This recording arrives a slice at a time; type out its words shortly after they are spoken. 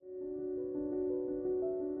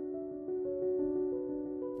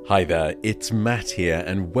Hi there, it's Matt here,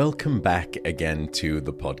 and welcome back again to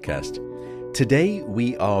the podcast. Today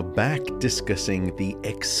we are back discussing the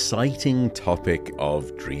exciting topic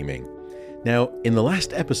of dreaming. Now, in the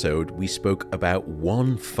last episode, we spoke about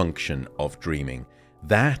one function of dreaming,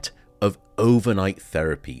 that of overnight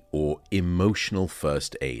therapy or emotional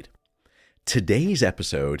first aid. Today's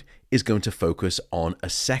episode is going to focus on a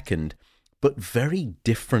second, but very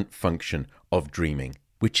different function of dreaming,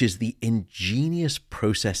 which is the ingenious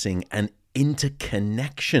processing and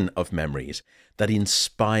interconnection of memories that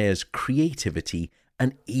inspires creativity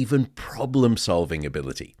and even problem-solving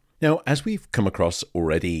ability. Now, as we've come across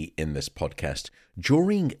already in this podcast,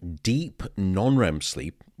 during deep non-REM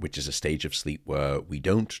sleep, which is a stage of sleep where we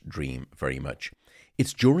don't dream very much,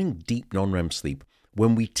 it's during deep non-REM sleep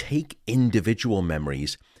when we take individual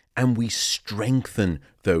memories and we strengthen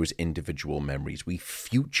those individual memories. We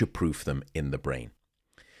future-proof them in the brain.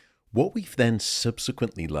 What we've then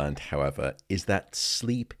subsequently learned, however, is that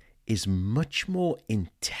sleep is much more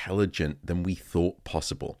intelligent than we thought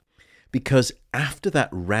possible. Because after that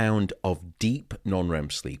round of deep non-REM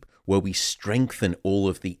sleep, where we strengthen all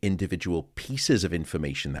of the individual pieces of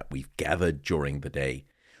information that we've gathered during the day,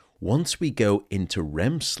 once we go into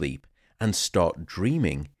REM sleep and start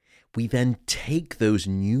dreaming, we then take those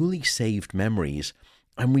newly saved memories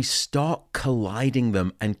and we start colliding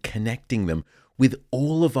them and connecting them with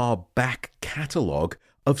all of our back catalogue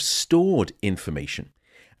of stored information.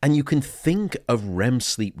 And you can think of REM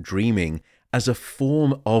sleep dreaming as a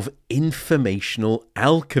form of informational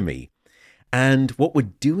alchemy. And what we're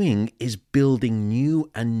doing is building new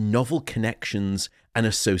and novel connections and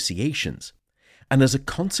associations. And as a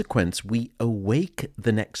consequence, we awake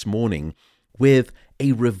the next morning with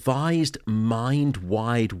a revised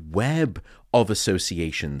mind-wide web of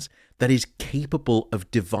associations that is capable of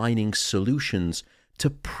divining solutions to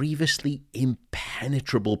previously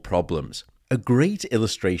impenetrable problems. A great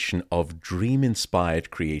illustration of dream-inspired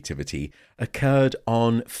creativity occurred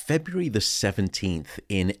on February the 17th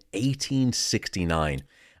in 1869,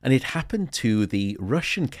 and it happened to the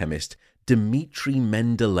Russian chemist Dmitry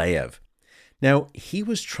Mendeleev. Now, he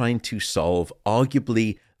was trying to solve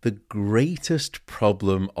arguably the greatest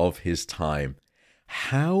problem of his time.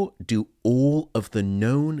 How do all of the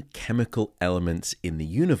known chemical elements in the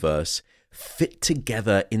universe fit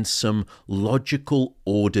together in some logical,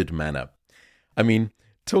 ordered manner? I mean,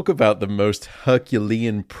 talk about the most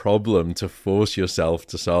Herculean problem to force yourself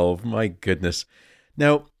to solve. My goodness.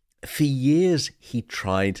 Now, for years, he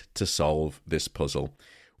tried to solve this puzzle,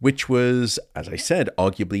 which was, as I said,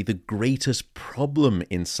 arguably the greatest problem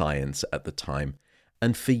in science at the time.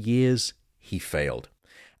 And for years, he failed.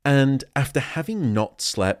 And after having not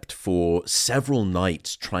slept for several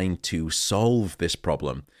nights trying to solve this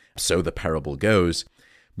problem, so the parable goes,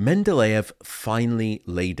 Mendeleev finally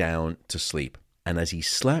lay down to sleep. And as he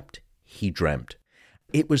slept, he dreamt.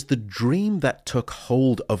 It was the dream that took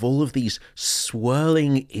hold of all of these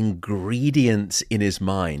swirling ingredients in his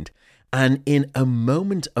mind. And in a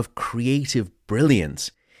moment of creative brilliance,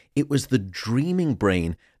 it was the dreaming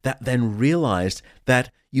brain that then realized that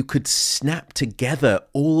you could snap together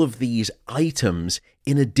all of these items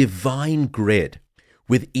in a divine grid,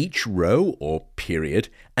 with each row or period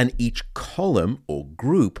and each column or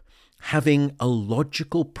group having a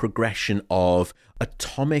logical progression of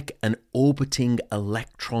atomic and orbiting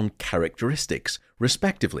electron characteristics,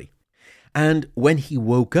 respectively. And when he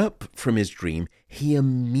woke up from his dream, he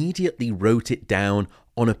immediately wrote it down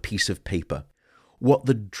on a piece of paper. What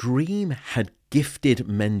the dream had gifted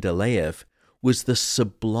Mendeleev was the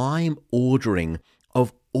sublime ordering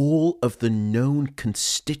of all of the known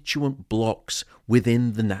constituent blocks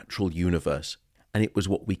within the natural universe. And it was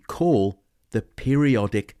what we call the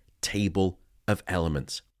periodic table of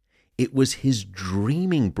elements. It was his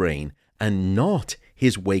dreaming brain and not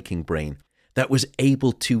his waking brain that was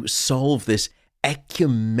able to solve this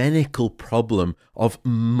ecumenical problem of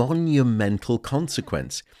monumental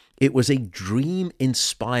consequence. It was a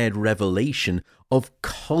dream-inspired revelation of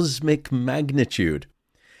cosmic magnitude.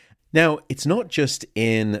 Now, it's not just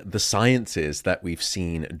in the sciences that we've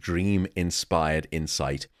seen dream-inspired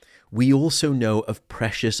insight. We also know of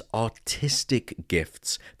precious artistic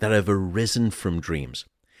gifts that have arisen from dreams.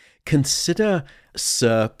 Consider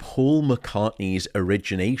Sir Paul McCartney's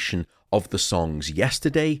origination of the songs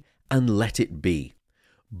Yesterday and Let It Be.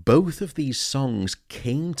 Both of these songs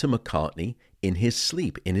came to McCartney in his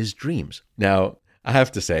sleep, in his dreams. Now, I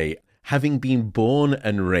have to say, having been born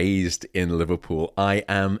and raised in Liverpool, I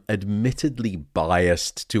am admittedly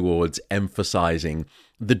biased towards emphasizing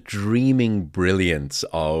the dreaming brilliance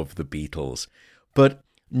of the Beatles. But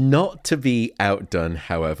not to be outdone,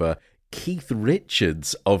 however, Keith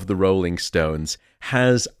Richards of the Rolling Stones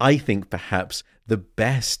has, I think, perhaps the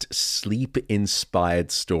best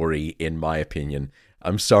sleep-inspired story, in my opinion.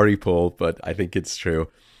 I'm sorry, Paul, but I think it's true.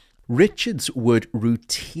 Richards would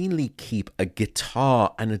routinely keep a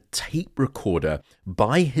guitar and a tape recorder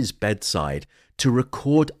by his bedside to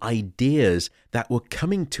record ideas that were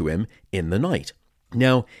coming to him in the night.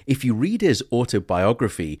 Now, if you read his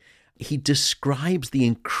autobiography, he describes the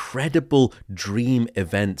incredible dream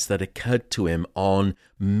events that occurred to him on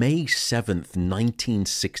May 7th,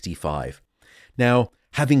 1965. Now,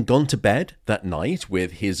 having gone to bed that night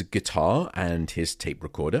with his guitar and his tape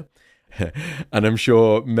recorder, and I'm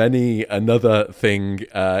sure many another thing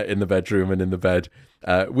in the bedroom and in the bed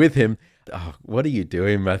with him. Oh, what are you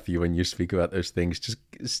doing, Matthew, when you speak about those things? Just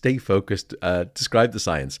stay focused. Describe the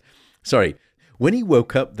science. Sorry. When he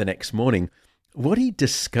woke up the next morning, what he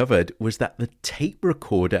discovered was that the tape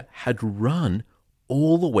recorder had run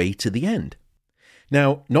all the way to the end.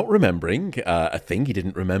 Now, not remembering a thing, he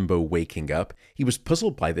didn't remember waking up, he was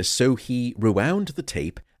puzzled by this, so he rewound the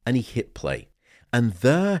tape and he hit play. And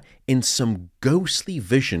there, in some ghostly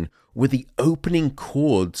vision, were the opening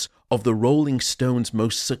chords of the Rolling Stones'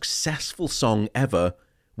 most successful song ever,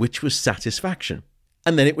 which was Satisfaction.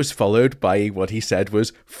 And then it was followed by what he said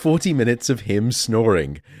was 40 minutes of him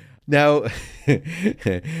snoring. Now,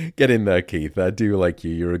 get in there, Keith. I do like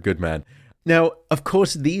you. You're a good man. Now, of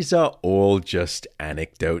course, these are all just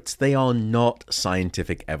anecdotes. They are not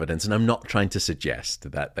scientific evidence, and I'm not trying to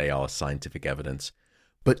suggest that they are scientific evidence.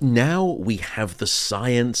 But now we have the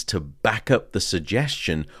science to back up the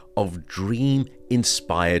suggestion of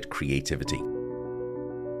dream-inspired creativity.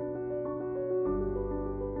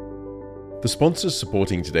 The sponsors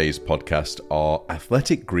supporting today's podcast are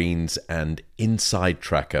Athletic Greens and Inside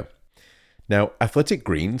Tracker. Now, Athletic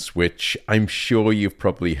Greens, which I'm sure you've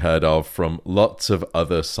probably heard of from lots of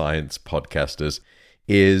other science podcasters,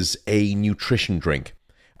 is a nutrition drink,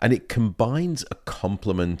 and it combines a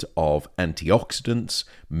complement of antioxidants,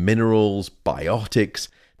 minerals, biotics,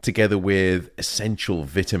 together with essential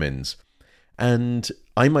vitamins. And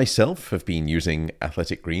I myself have been using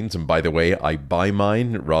Athletic Greens, and by the way, I buy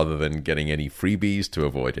mine rather than getting any freebies to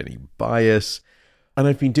avoid any bias. And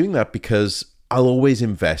I've been doing that because I'll always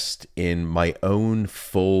invest in my own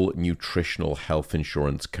full nutritional health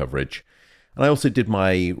insurance coverage. And I also did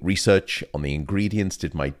my research on the ingredients,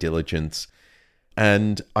 did my diligence,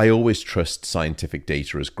 and I always trust scientific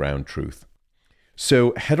data as ground truth.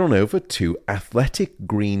 So head on over to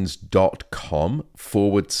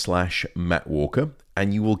athleticgreens.com/Matt Walker,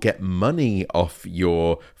 and you will get money off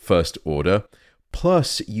your first order.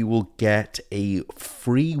 Plus, you will get a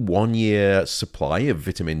free 1-year supply of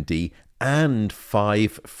vitamin D and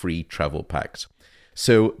 5 free travel packs.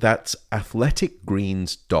 So that's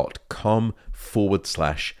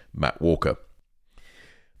athleticgreens.com/Matt Walker.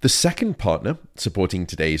 The second partner supporting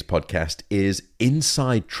today's podcast is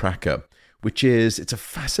Inside Tracker, it's a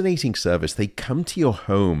fascinating service. They come to your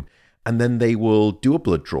home and then they will do a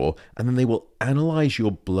blood draw and then they will analyze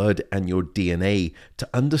your blood and your DNA to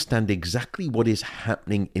understand exactly what is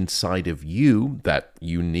happening inside of you, that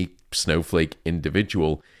unique snowflake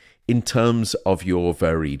individual, in terms of your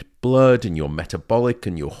varied blood and your metabolic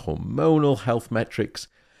and your hormonal health metrics.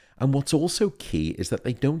 And what's also key is that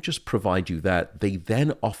they don't just provide you that, they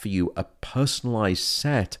then offer you a personalized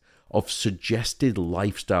set of suggested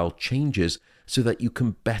lifestyle changes so that you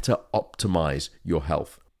can better optimize your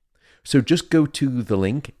health. So just go to the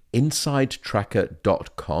link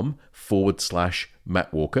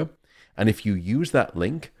insidetracker.com/Matt Walker. And if you use that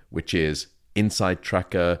link, which is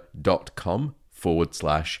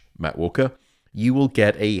insidetracker.com/Matt Walker, you will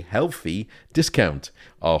get a healthy discount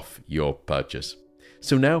off your purchase.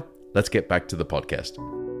 So now let's get back to the podcast.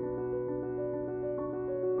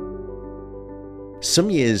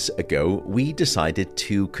 Some years ago, we decided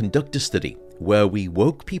to conduct a study where we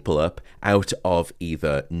woke people up out of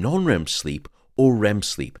either non-REM sleep or REM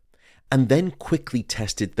sleep, and then quickly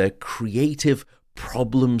tested their creative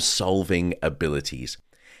problem-solving abilities.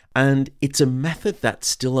 And it's a method that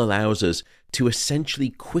still allows us to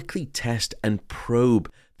essentially quickly test and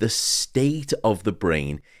probe the state of the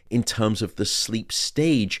brain in terms of the sleep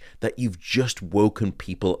stage that you've just woken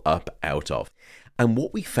people up out of. And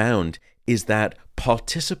what we found is that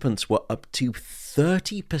participants were up to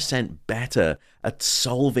 30% better at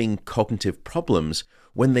solving cognitive problems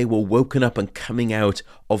when they were woken up and coming out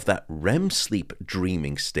of that REM sleep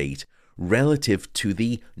dreaming state relative to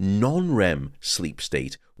the non-REM sleep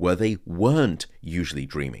state where they weren't usually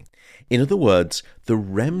dreaming. In other words, the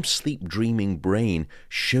REM sleep dreaming brain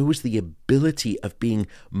shows the ability of being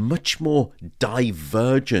much more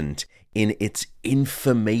divergent in its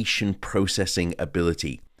information processing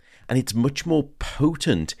ability, and it's much more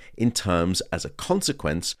potent in terms as a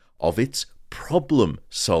consequence of its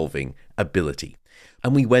problem-solving ability.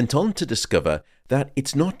 And we went on to discover that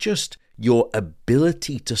it's not just your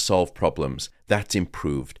ability to solve problems that's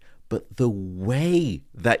improved, but the way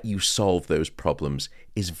that you solve those problems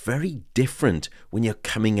is very different when you're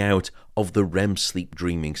coming out of the REM sleep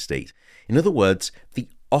dreaming state. In other words, the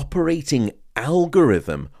operating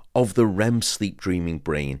algorithm of the REM sleep dreaming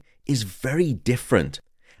brain is very different.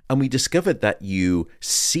 And we discovered that you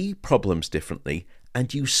see problems differently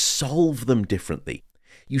and you solve them differently.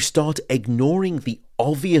 You start ignoring the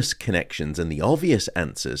obvious connections and the obvious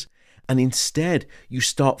answers, and instead you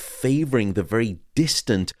start favoring the very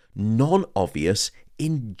distant, non-obvious,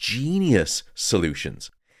 ingenious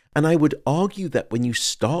solutions. And I would argue that when you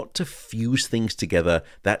start to fuse things together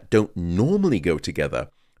that don't normally go together,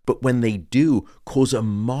 but when they do cause a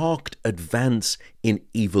marked advance in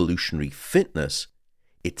evolutionary fitness,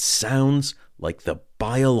 it sounds like the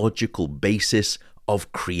biological basis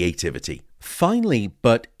of creativity. Finally,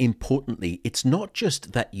 but importantly, it's not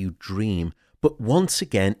just that you dream, but once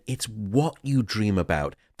again, it's what you dream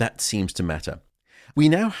about that seems to matter. We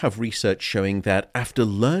now have research showing that after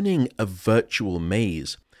learning a virtual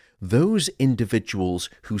maze, those individuals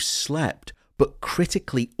who slept but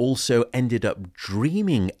critically also ended up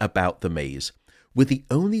dreaming about the maze were the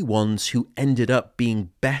only ones who ended up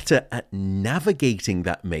being better at navigating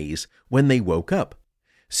that maze when they woke up.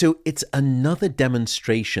 So it's another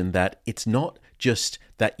demonstration that it's not just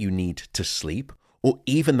that you need to sleep, or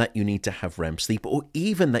even that you need to have REM sleep, or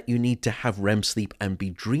even that you need to have REM sleep and be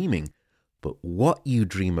dreaming. But what you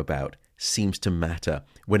dream about seems to matter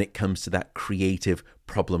when it comes to that creative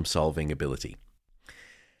problem-solving ability.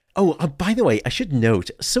 Oh, by the way, I should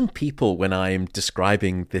note, some people, when I'm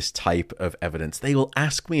describing this type of evidence, they will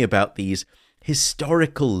ask me about these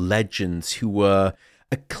historical legends who were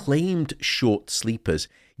acclaimed short sleepers,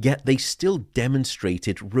 yet they still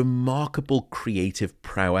demonstrated remarkable creative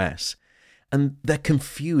prowess. And they're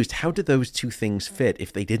confused. How do those two things fit?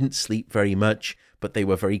 If they didn't sleep very much, but they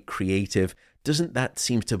were very creative, doesn't that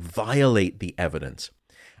seem to violate the evidence?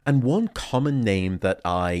 And one common name that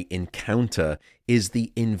I encounter is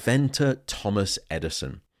the inventor Thomas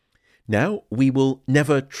Edison. Now, we will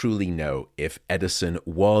never truly know if Edison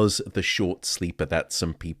was the short sleeper that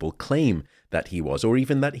some people claim that he was, or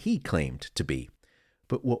even that he claimed to be.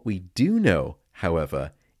 But what we do know,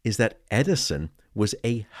 however, is that Edison was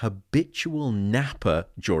a habitual napper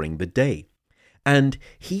during the day. And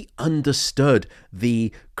he understood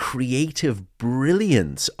the creative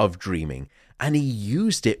brilliance of dreaming, and he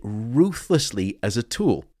used it ruthlessly as a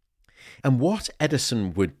tool. And what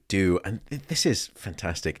Edison would do, and this is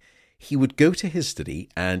fantastic, he would go to his study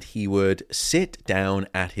and he would sit down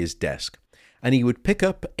at his desk, and he would pick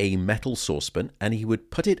up a metal saucepan and he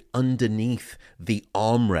would put it underneath the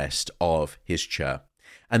armrest of his chair.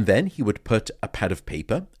 And then he would put a pad of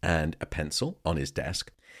paper and a pencil on his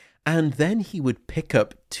desk. And then he would pick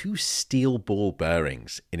up 2 steel ball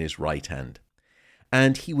bearings in his right hand.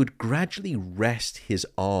 And he would gradually rest his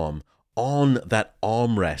arm on that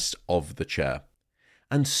armrest of the chair.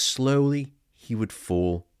 And slowly he would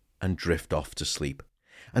fall and drift off to sleep.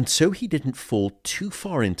 And so he didn't fall too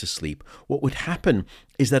far into sleep. What would happen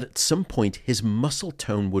is that at some point his muscle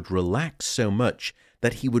tone would relax so much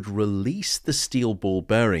that he would release the steel ball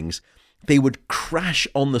bearings. They would crash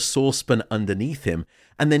on the saucepan underneath him,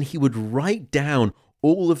 and then he would write down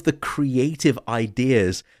all of the creative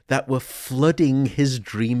ideas that were flooding his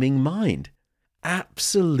dreaming mind.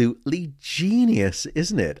 Absolutely genius,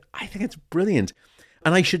 isn't it? I think it's brilliant.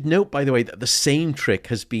 And I should note, by the way, that the same trick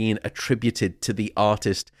has been attributed to the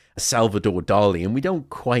artist Salvador Dali, and we don't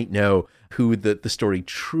quite know who the story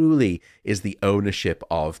truly is the ownership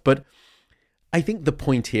of. But I think the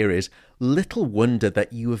point here is, little wonder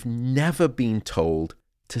that you have never been told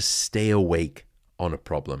to stay awake on a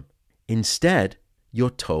problem. Instead, you're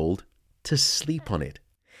told to sleep on it.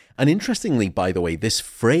 And interestingly, by the way, this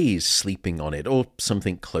phrase, sleeping on it, or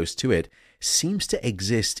something close to it, seems to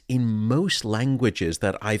exist in most languages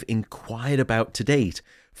that I've inquired about to date,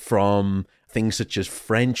 from things such as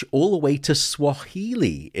French all the way to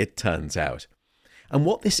Swahili, it turns out. And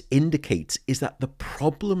what this indicates is that the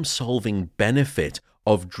problem-solving benefit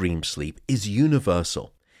of dream sleep is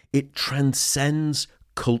universal. It transcends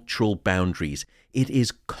cultural boundaries. It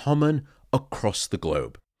is common across the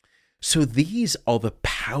globe. So these are the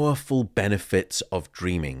powerful benefits of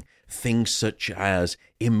dreaming, things such as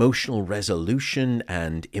emotional resolution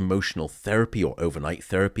and emotional therapy or overnight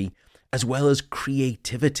therapy, as well as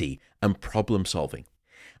creativity and problem solving.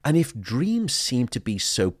 And if dreams seem to be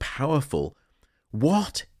so powerful,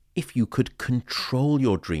 what if you could control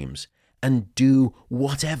your dreams and do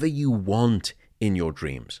whatever you want in your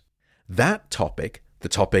dreams? That topic, the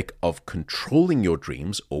topic of controlling your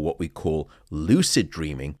dreams, or what we call lucid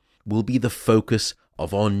dreaming, will be the focus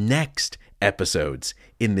of our next episodes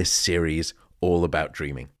in this series all about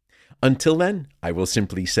dreaming. Until then, I will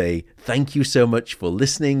simply say thank you so much for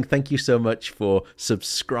listening. Thank you so much for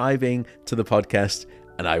subscribing to the podcast,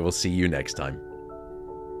 and I will see you next time.